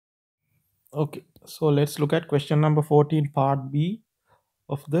Okay, so let's look at question number 14, part B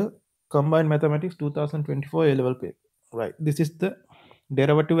of the Combined Mathematics 2024 A-level paper. Right, this is the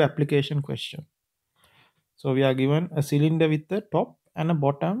derivative application question. So we are given a cylinder with a top and a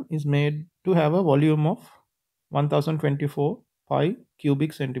bottom is made to have a volume of 1024 pi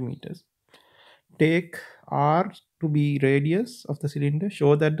cubic centimeters. Take R to be radius of the cylinder.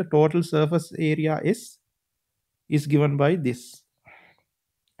 Show that the total surface area S is given by this.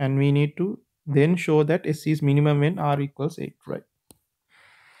 And we need to then show that S is minimum when R equals 8, right?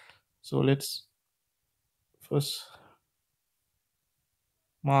 So let's first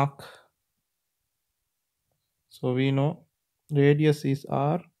mark. So we know radius is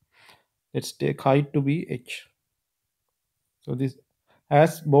R. Let's take height to be H. So this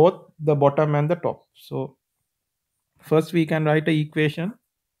has both the bottom and the top. So first we can write an equation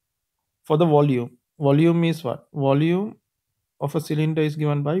for the volume. Volume is what? Volume of a cylinder is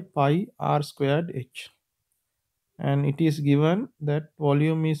given by pi R squared H. And it is given that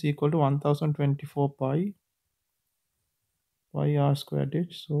volume is equal to 1024 pi R squared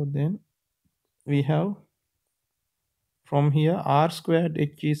H. So then we have from here R squared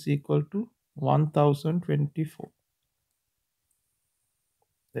H is equal to 1024.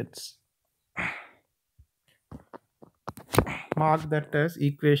 Let's mark that as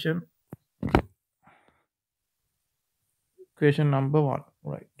equation number 1,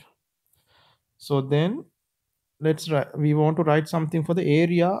 right? So then let's write, we want to write something for the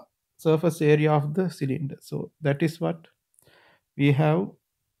area, surface area of the cylinder. So that is what we have.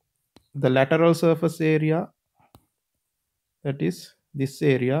 The lateral surface area, that is this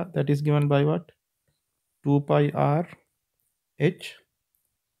area, that is given by what? 2 pi R H,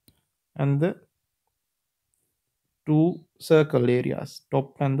 and the two circle areas,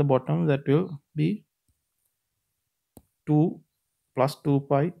 top and the bottom, that will be 2 plus 2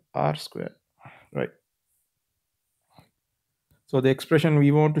 pi R square, right? So the expression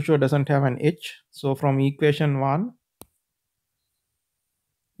we want to show doesn't have an H. So from equation 1,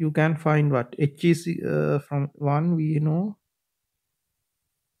 you can find what? H is from 1 we know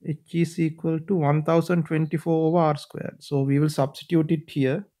H is equal to 1024 over R squared. So we will substitute it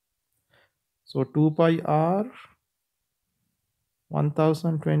here. So 2 pi R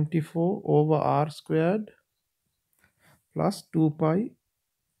 1024 over R squared plus 2 pi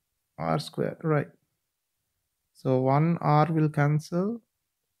R squared, right? So 1 R will cancel.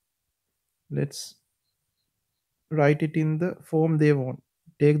 Let's write it in the form they want.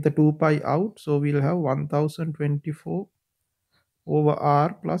 Take the 2 pi out. So we'll have 1024 over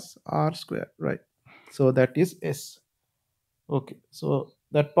R plus R squared, right? So that is S. Okay, so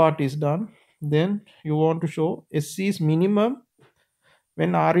that part is done. Then you want to show S is minimum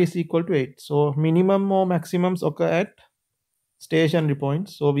when R is equal to 8. So minimum or maximums occur at stationary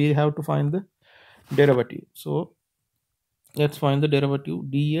points. So we have to find the derivative. So let's find the derivative.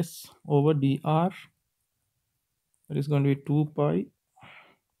 ds over dr, that is going to be 2 pi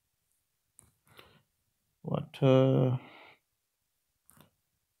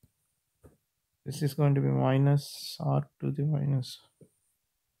this is going to be minus r to the minus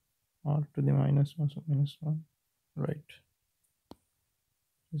 1, so minus 1, right?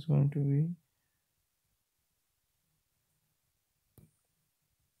 It's going to be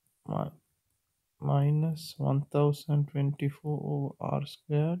minus 1024 over R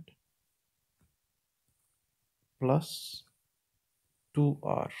squared plus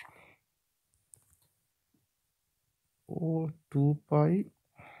 2R over 2 pi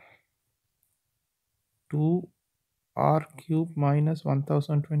 2R cube minus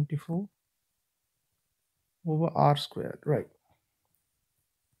 1024 over R squared, right?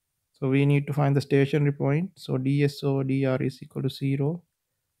 So we need to find the stationary point. So ds over dr is equal to 0.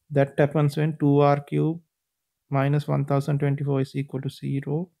 That happens when 2R cube minus 1024 is equal to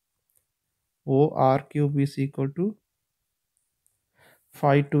 0. Or R cube is equal to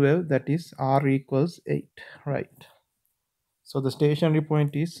 512, that is R equals 8, right? So the stationary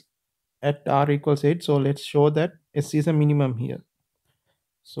point is at R equals 8. So let's show that S is a minimum here.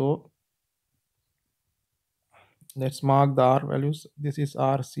 So let's mark the R values. This is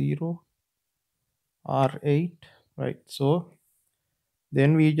R0, R8, right? So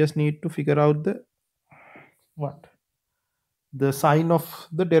then we just need to figure out the sign of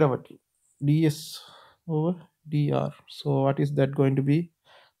the derivative, ds over dr. So what is that going to be?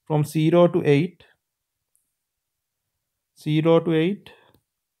 From 0 to 8,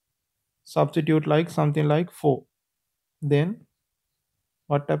 substitute like something like 4. Then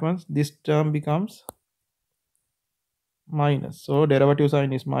what happens? This term becomes minus. So derivative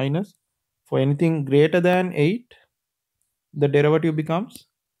sign is minus. For anything greater than 8, the derivative becomes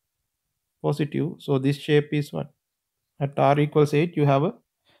positive. So this shape is what? At r equals 8, you have a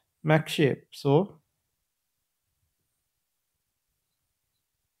max shape. So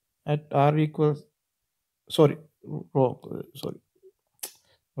at r equals, sorry, wrong, sorry,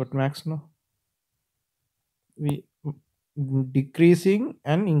 what max no? We decreasing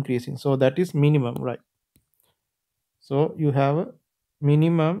and increasing. So that is minimum, right? So you have a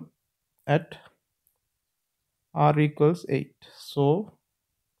minimum at r equals 8. So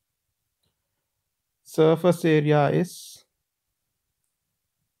surface area is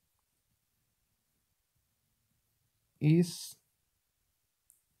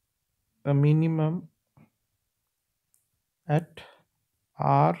a minimum at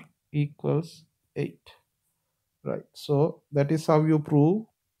r equals 8, right? So that is how you prove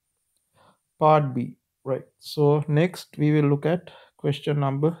part B, right? So next we will look at question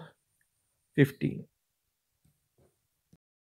number 15.